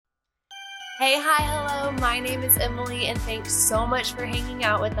Hey, hi, hello. My name is Emily, and thanks so much for hanging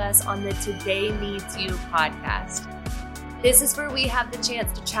out with us on the Today Needs You podcast. This is where we have the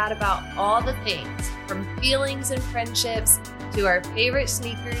chance to chat about all the things, from feelings and friendships to our favorite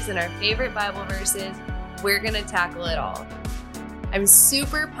sneakers and our favorite Bible verses. We're going to tackle it all. I'm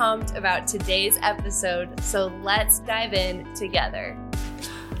super pumped about today's episode, so let's dive in together.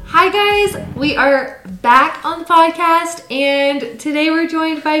 Hi guys, we are back on the podcast, and today we're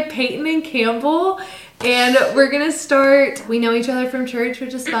joined by Peyton and Campbell, and we're gonna start. We know each other from church,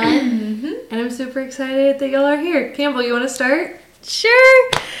 which is fun, and I'm super excited that y'all are here. Campbell, you want to start?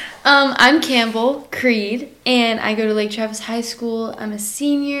 Sure. I'm Campbell Creed, and I go to Lake Travis High School. I'm a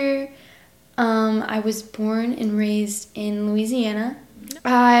senior. I was born and raised in Louisiana.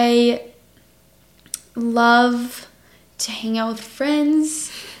 I love to hang out with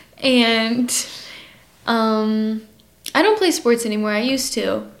friends. And I don't play sports anymore. I used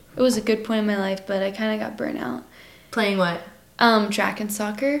to. It was a good point in my life, but I kind of got burnt out. Playing what? Track and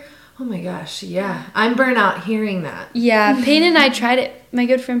soccer. Oh my gosh, yeah. I'm burnt out hearing that. Yeah, Peyton and I tried it. My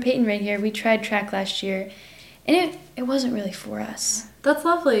good friend Peyton right here, we tried track last year, and it wasn't really for us. That's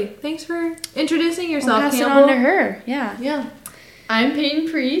lovely. Thanks for introducing yourself, I'll pass Campbell. it on to her. Yeah. Yeah. I'm Peyton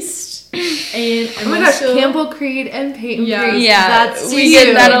Priest, and I'm Oh my gosh, Campbell Creed and Peyton Priest. Yeah, That's we you.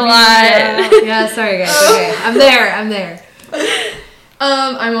 get that a lot. Yeah, sorry guys. Okay, I'm there.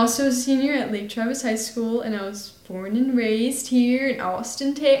 I'm also a senior at Lake Travis High School, and I was born and raised here in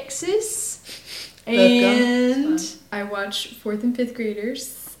Austin, Texas. And I watch 4th and 5th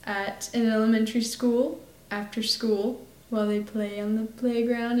graders at an elementary school after school while they play on the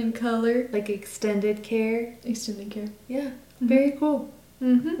playground and color. Like extended care. Extended care. Yeah. Very cool.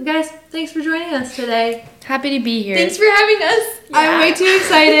 Mm-hmm. Guys, thanks for joining us today. Happy to be here. Thanks for having us. Yeah. I'm way too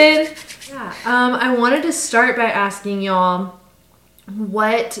excited. Yeah. I wanted to start by asking y'all,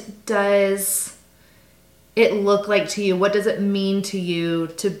 what does it look like to you? What does it mean to you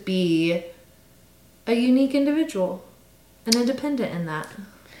to be a unique individual and independent in that?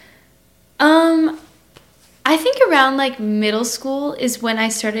 I think around like middle school is when I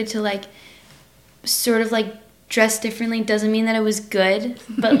started to sort of dress differently. Doesn't mean that it was good,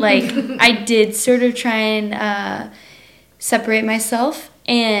 but I did sort of try and separate myself,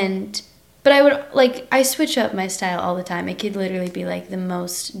 but I would I switch up my style all the time. It could literally be the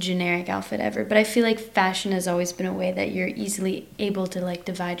most generic outfit ever, but I feel like fashion has always been a way that you're easily able to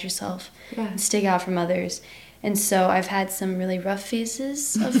divide yourself and stick out from others. And so I've had some really rough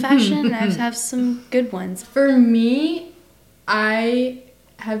phases of fashion, and I've had some good ones. For me, I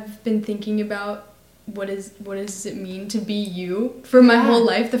have been thinking about what does it mean to be you for my whole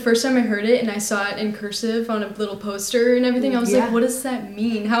life. The first time I heard it and I saw it in cursive on a little poster and everything, I was like, what does that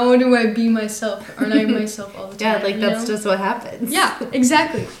mean? How do I be myself? Aren't I myself all the time? Yeah, that's just what happens. Yeah,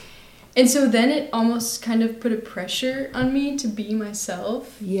 exactly. And so then it almost kind of put a pressure on me to be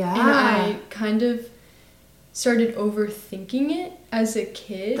myself. Yeah. And I kind of started overthinking it as a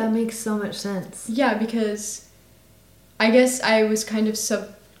kid. That makes so much sense. Yeah, because I guess I was kind of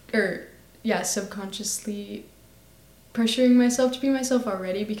subconsciously pressuring myself to be myself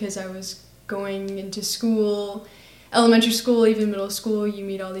already, because I was going into school, elementary school, even middle school. You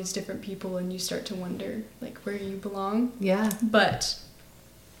meet all these different people and you start to wonder where you belong. Yeah. But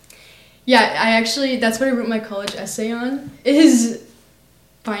yeah, that's what I wrote my college essay on, is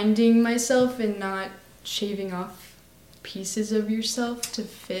finding myself and not shaving off pieces of yourself to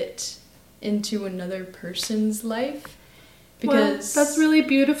fit into another person's life. Because that's really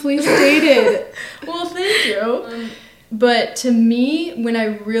beautifully stated. Well, thank you. But to me, when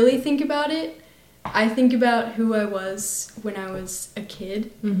I really think about it, I think about who I was when I was a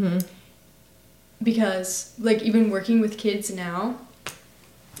kid. Mm-hmm. Because, even working with kids now,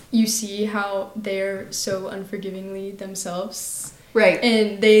 you see how they're so unforgivingly themselves. Right.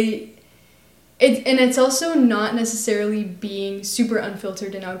 And it's also not necessarily being super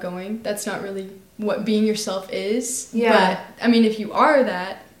unfiltered and outgoing. That's not really what being yourself is. Yeah. But, if you are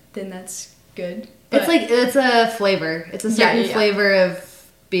that, then that's good. But It's a flavor. It's a certain flavor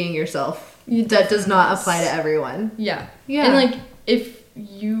of being yourself. That does not apply to everyone. Yeah. Yeah. And, if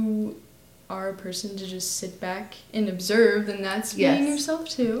you are a person to just sit back and observe, then that's being yourself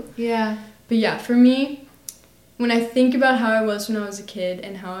too. Yeah. But yeah, for me, when I think about how I was when I was a kid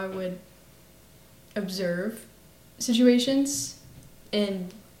and how I would observe situations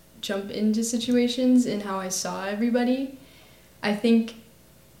and jump into situations and how I saw everybody, I think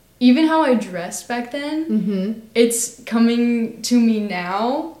even how I dressed back then, it's coming to me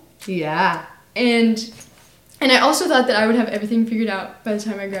now. Yeah. And I also thought that I would have everything figured out by the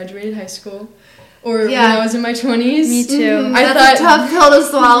time I graduated high school. or Yeah. when I was in my 20s. Me too. Mhm. I That's a thought- tough pill to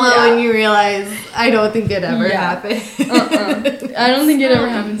swallow Yeah. when you realize I don't think it ever Yeah. happened. I don't think it ever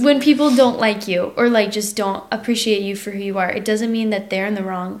happens. When people don't like you or like just don't appreciate you for who you are, it doesn't mean that they're in the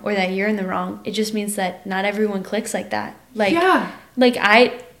wrong or that you're in the wrong. It just means that not everyone clicks like that. Like, Yeah. like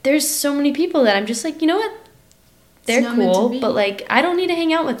there's so many people that I'm just like, you know what? They're not meant to cool, be. but like I don't need to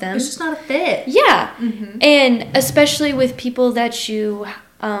hang out with them. It's just not a fit. Yeah. Mm-hmm. And especially with people that you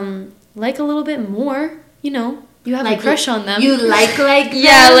like a little bit more, you know, you have Like a crush on them. You like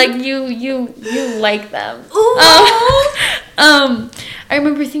yeah, them? like you like them. Ooh. I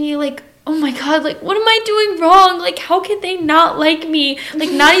remember thinking like, oh my god, like what am I doing wrong? Like how could they not like me?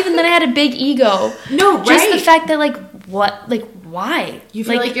 Like not even that I had a big ego. No, right. Just the fact that like what, like why? You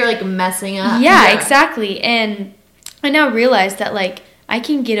feel like you're like messing up. Yeah, exactly. And I now realize that like I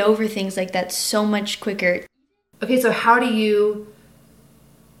can get over things like that so much quicker. Okay, so how do you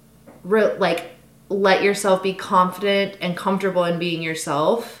let yourself be confident and comfortable in being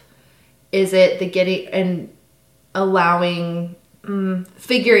yourself? Is it the getting and allowing,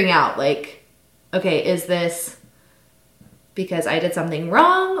 figuring out like, okay, is this because I did something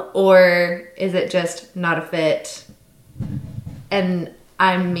wrong, or is it just not a fit and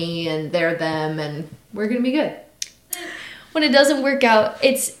I'm me and they're them and we're gonna be good? When it doesn't work out,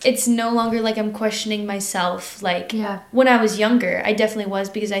 it's no longer like I'm questioning myself. Like Yeah. when I was younger, I definitely was,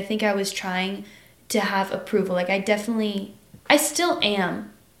 because I think I was trying to have approval. Like I still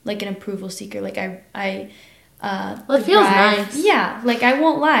am like an approval seeker. Like Well, it feels nice. Yeah, like I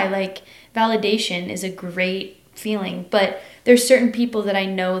won't lie. Like validation is a great feeling, but there's certain people that I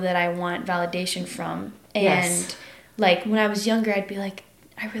know that I want validation from. And Yes. like when I was younger, I'd be like,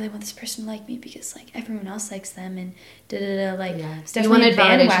 I really want this person to like me because like everyone else likes them and da-da-da. Like it's You definitely wanted a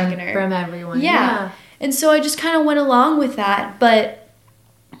validation bandwagoner. from everyone. Yeah. And so I just kind of went along with that, but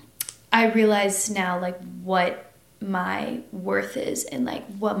I realize now like what my worth is and like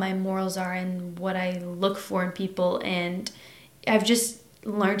what my morals are and what I look for in people, and I've just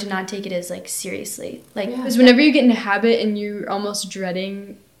learned to not take it as like seriously. Like Because whenever you get in a habit and you're almost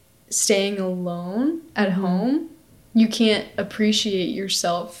dreading staying alone at home, you can't appreciate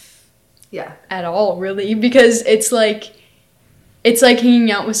yourself Yeah. at all, really, because it's like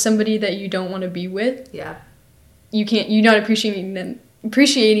hanging out with somebody that you don't want to be with. Yeah. You're not appreciating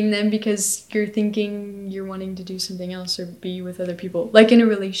them because you're thinking you're wanting to do something else or be with other people, like in a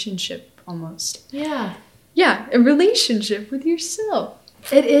relationship almost. Yeah. Yeah, a relationship with yourself.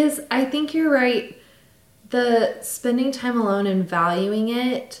 It is. I think you're right. The spending time alone and valuing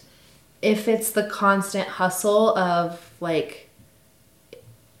it, if it's the constant hustle of like,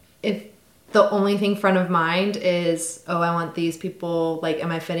 if the only thing front of mind is, oh, I want these people, like,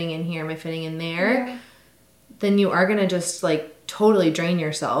 am I fitting in here? Am I fitting in there? Then you are going to just like totally drain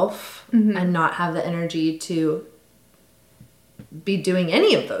yourself and not have the energy to be doing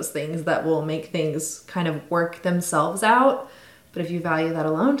any of those things that will make things kind of work themselves out. But if you value that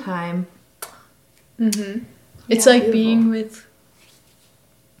alone time, It's like being with,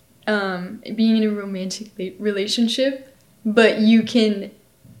 being in a romantic relationship, but you can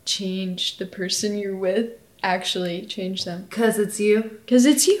change the person you're with, actually change them. because it's you, Because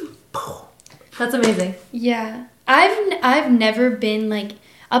it's you. that's amazing. yeah, I've never been like,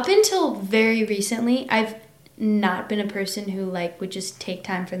 up until very recently, I've not been a person who like would just take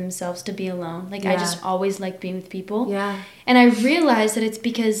time for themselves to be alone. Like I Yeah. just always like being with people. Yeah. And I realized that it's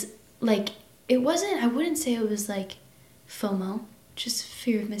because like it wasn't, I wouldn't say it was like FOMO, just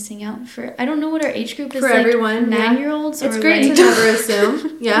fear of missing out for, I don't know what our age group is, For like everyone, yeah. 9-year-olds It's or great like, to never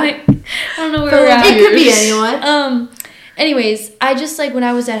assume. Yeah. like, I don't know where we're at. It could be anyone. Anyways, I just like when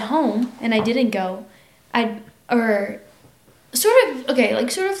I was at home and I didn't go,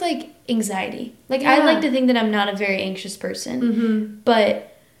 sort of like anxiety. Like I Yeah. like to think that I'm not a very anxious person, Mm-hmm. but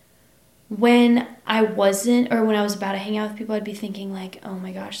when I wasn't, or when I was about to hang out with people, I'd be thinking like, oh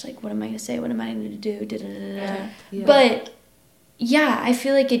my gosh, like what am I gonna say? What am I gonna do? Da-da-da-da-da. Yeah. But yeah, I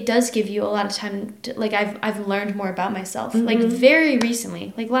feel like it does give you a lot of time to, like I've learned more about myself. Like very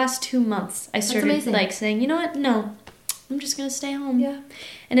recently, like last 2 months, I started amazing. like saying, you know what? No, I'm just gonna stay home. Yeah.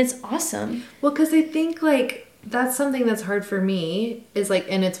 And it's awesome. Well, because I think like that's something that's hard for me is like,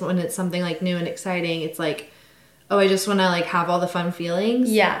 and it's when it's something like new and exciting, it's like, oh, I just want to like have all the fun feelings.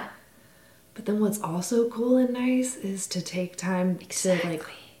 Yeah. But then what's also cool and nice is to take time to like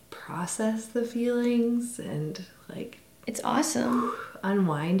process the feelings and like It's awesome.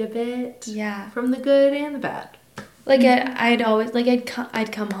 unwind a bit. Yeah. From the good and the bad. Like I'd always like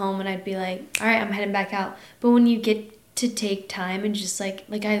I'd come home and I'd be like, all right, I'm heading back out. But when you get to take time and just like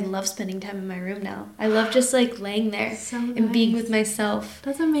I love spending time in my room now. I love just like laying there and being with myself.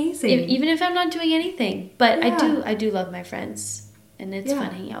 That's amazing. Even if I'm not doing anything, but I do love my friends, and it's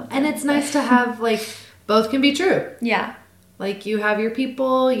fun hanging out with them. And it's nice to have like both can be true. Yeah. Like you have your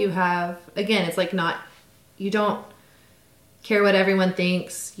people, you have, again, it's like you don't care what everyone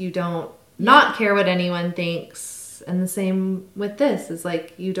thinks, you don't not care what anyone thinks. And the same with this is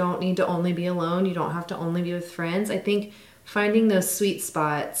like, you don't need to only be alone. You don't have to only be with friends. I think finding those sweet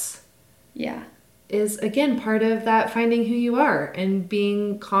spots is, again, part of that finding who you are and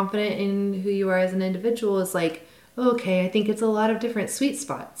being confident in who you are as an individual is like, okay, I think it's a lot of different sweet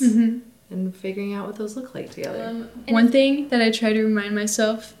spots and figuring out what those look like together. One thing that I try to remind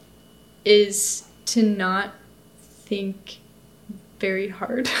myself is to not think very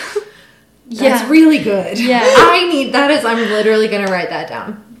hard. That's really good. Yeah. I'm literally going to write that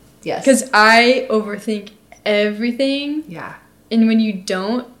down. Yes. Because I overthink everything. Yeah. And when you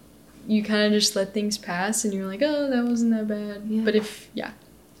don't, you kind of just let things pass and you're like, oh, that wasn't that bad. Yeah. But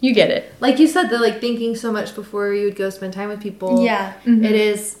you get it. Like you said, the like thinking so much before you would go spend time with people. Yeah. Mm-hmm. It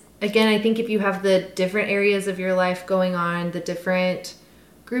is, again, I think if you have the different areas of your life going on, the different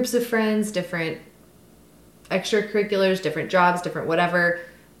groups of friends, different extracurriculars, different jobs, different whatever,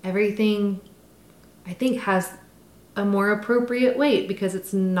 everything I think has a more appropriate weight because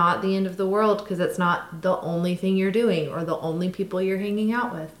it's not the end of the world because it's not the only thing you're doing or the only people you're hanging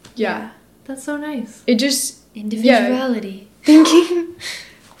out with. Yeah. That's so nice. It just... Individuality. Thinking.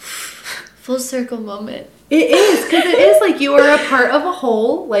 Full circle moment. It is, because it is like you are a part of a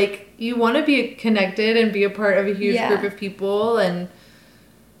whole. Like, you want to be connected and be a part of a huge group of people and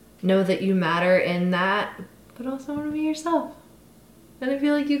know that you matter in that, but also want to be yourself. And I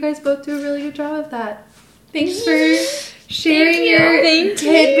feel like you guys both do a really good job of that. Thanks for sharing your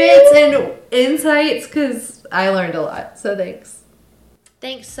tidbits and insights, because I learned a lot. So thanks.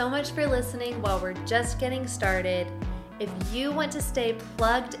 Thanks so much for listening while we're just getting started. If you want to stay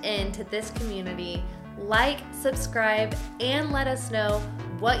plugged into this community, like, subscribe, and let us know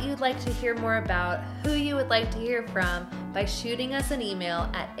what you'd like to hear more about, who you would like to hear from by shooting us an email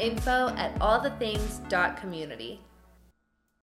at info@allthethings.community.